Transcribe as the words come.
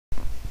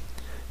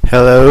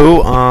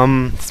Hello,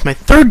 it's my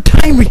third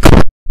time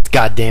recording this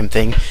goddamn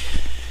thing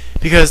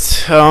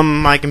because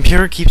my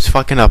computer keeps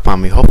fucking up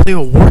on me. Hopefully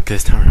it'll work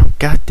this time around.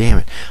 God damn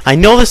it. I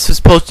know this was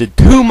posted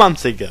 2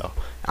 months ago.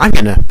 I'm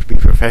gonna be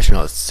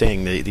professional at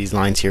saying these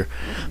lines here,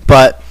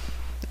 but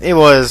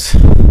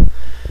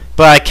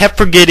I kept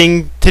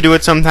forgetting to do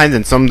it sometimes,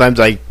 and sometimes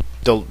I've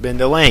been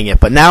delaying it,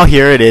 but now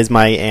here it is,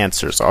 my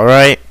answers.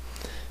 Alright.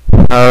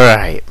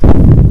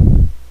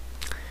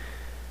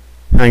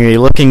 I'm going to be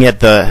looking at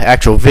the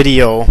actual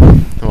video.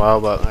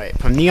 Alright.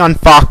 From Neon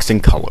Fox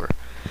in color.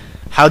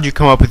 How'd you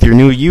come up with your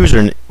new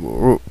username?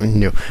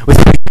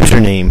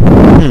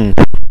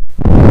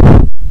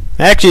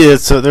 Actually,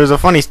 there's a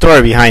funny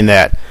story behind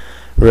that.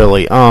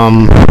 Really.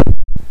 I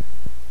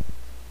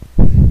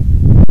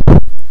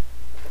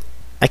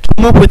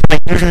came up with my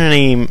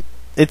username.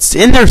 It's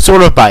in there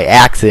sort of by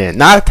accident.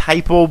 Not a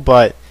typo,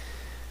 but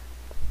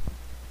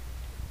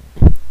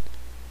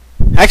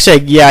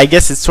actually, yeah, I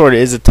guess it sort of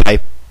is a typo.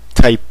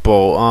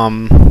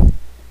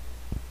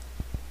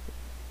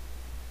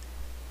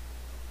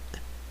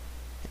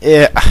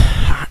 Yeah,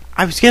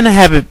 I was gonna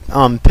have it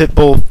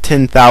Pitbull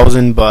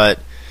 10,000, but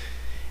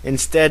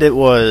instead it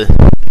was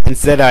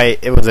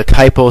a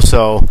typo,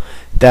 so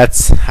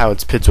that's how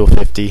it's Pitbull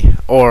 50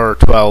 or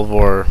 12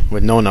 or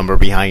with no number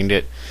behind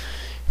it.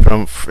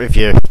 If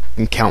you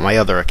can count my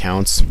other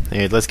accounts.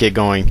 Anyway, let's get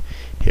going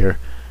here.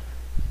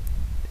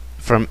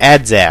 From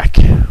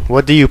Adzak,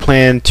 what do you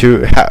plan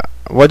to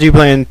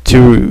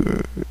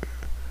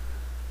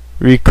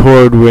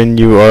record when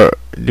you are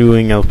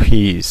doing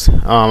LPs?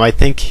 I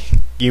think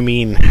you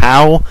mean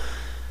how.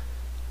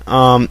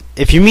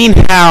 If you mean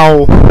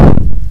how,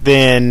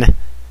 then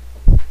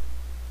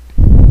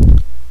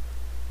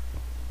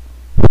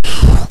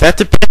that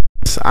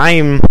depends.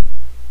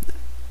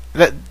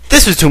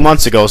 This was 2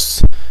 months ago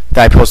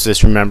that I posted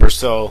this, remember,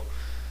 so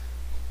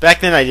back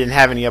then I didn't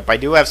have any up. I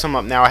do have some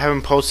up now. I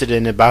haven't posted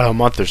in about a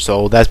month or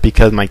so. That's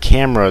because my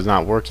camera is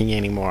not working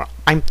anymore.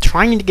 I'm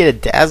trying to get a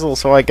Dazzle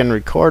so I can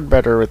record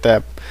better with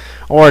that,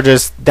 or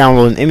just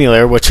download an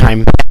emulator, which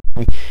I'm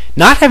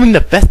not having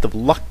the best of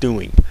luck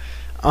doing.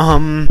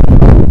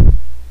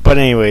 But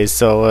anyways,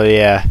 so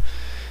yeah.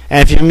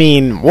 And if you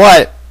mean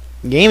what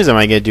games am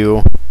I gonna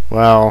do?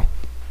 Well,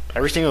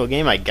 every single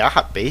game I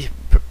got,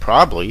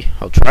 probably.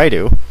 I'll try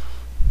to.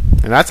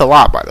 And that's a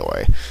lot, by the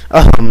way.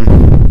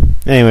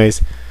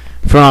 Anyways,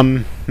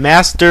 from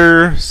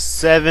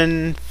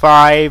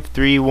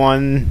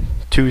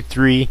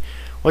Master753123,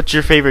 what's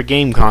your favorite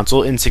game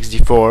console?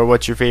 N64.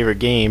 What's your favorite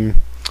game?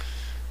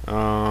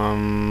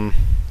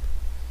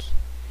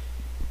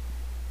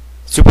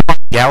 Super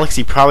Mario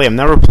Galaxy, probably. I've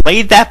never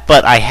played that,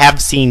 but I have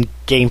seen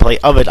gameplay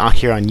of it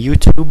here on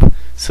YouTube.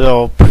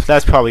 So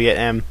that's probably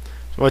it.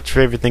 What's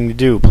your favorite thing to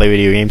do? Play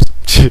video games.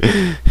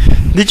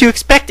 Did you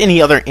expect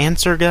any other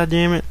answer?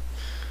 Goddammit.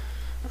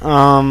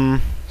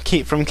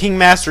 From King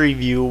Master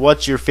Review,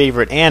 what's your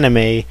favorite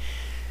anime?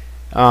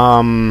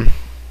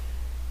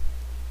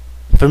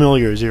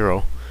 Familiar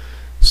Zero.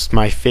 It's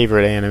my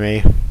favorite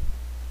anime.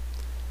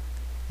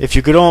 If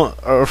you could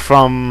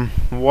from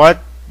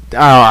what?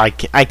 Oh,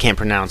 I can't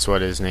pronounce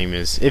what his name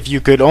is. If you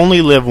could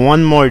only live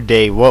one more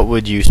day, what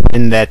would you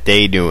spend that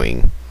day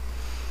doing?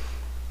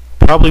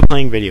 Probably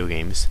playing video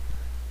games.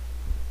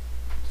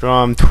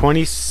 From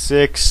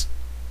 26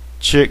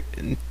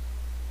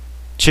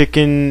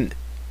 Chicken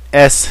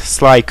S.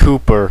 Sly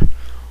Cooper,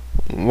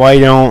 why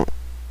don't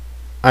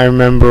I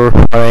remember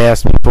what I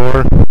asked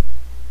before?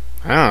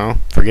 I don't know.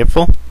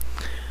 Forgetful?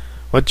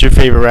 What's your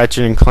favorite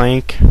Ratchet and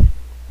Clank?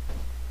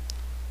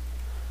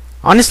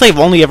 Honestly, I've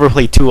only ever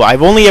played two.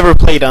 I've only ever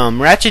played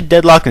Ratchet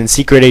Deadlock and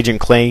Secret Agent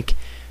Clank.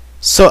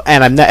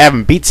 And I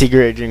haven't beat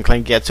Secret Agent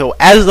Clank yet. So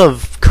as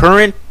of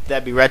current,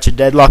 that'd be Ratchet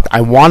Deadlock.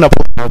 I want to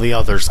play all the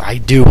others. I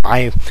do.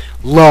 I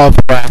love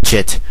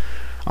Ratchet.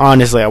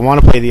 Honestly, I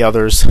want to play the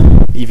others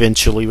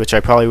eventually, which I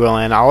probably will,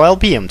 and I'll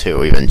LP them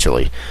too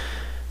eventually.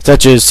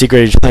 Such as Secret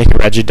Agent Clank and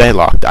Ratchet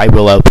Deadlock. I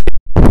will LP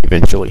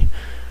eventually.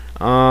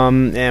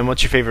 And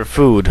what's your favorite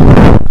food?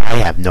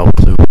 I have no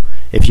clue.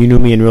 If you knew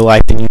me in real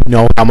life, then you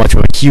know how much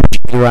of a huge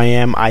eater I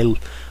am. I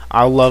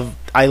love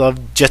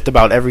just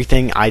about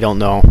everything. I don't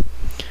know.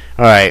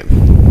 Alright,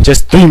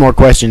 just 3 more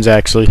questions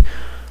actually.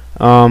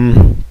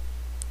 From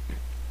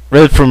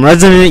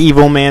Resident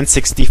Evil Man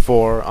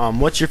 64,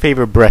 what's your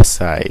favorite breast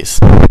size?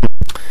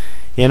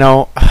 You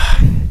know,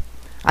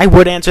 I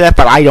would answer that,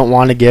 but I don't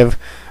want to give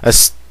a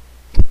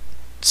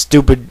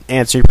stupid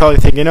answer. You're probably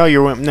thinking,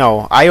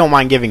 no, I don't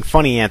mind giving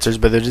funny answers,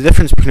 but there's a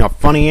difference between a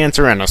funny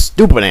answer and a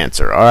stupid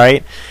answer,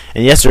 alright?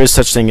 And yes, there is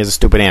such thing as a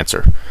stupid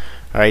answer.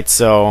 Alright,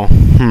 so,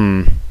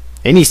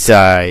 any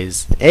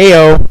size.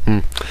 Ayo.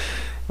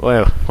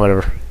 Well,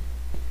 whatever.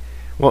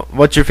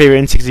 What's your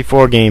favorite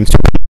N64 game?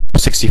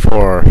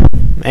 64.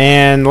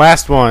 And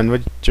last one,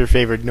 what's your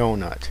favorite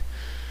donut?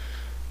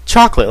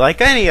 Chocolate,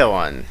 like any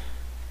one.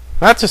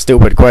 That's a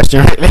stupid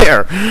question right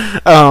there.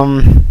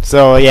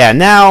 So yeah,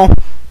 now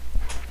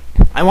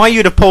I want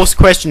you to post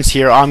questions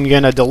here. I'm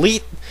gonna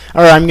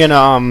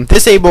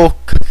disable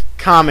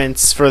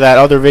comments for that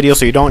other video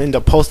so you don't end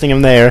up posting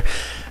them there.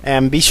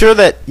 And be sure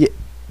that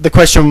the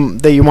question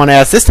that you want to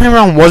ask this time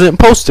around wasn't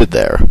posted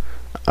there.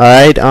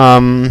 Alright,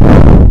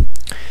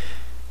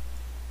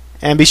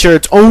 and be sure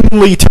it's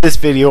only to this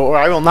video, or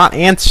I will not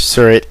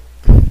answer it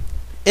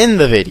in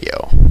the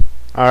video.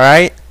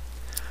 Alright?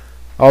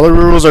 All the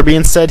rules are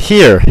being said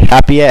here.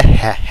 Happy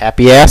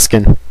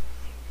asking.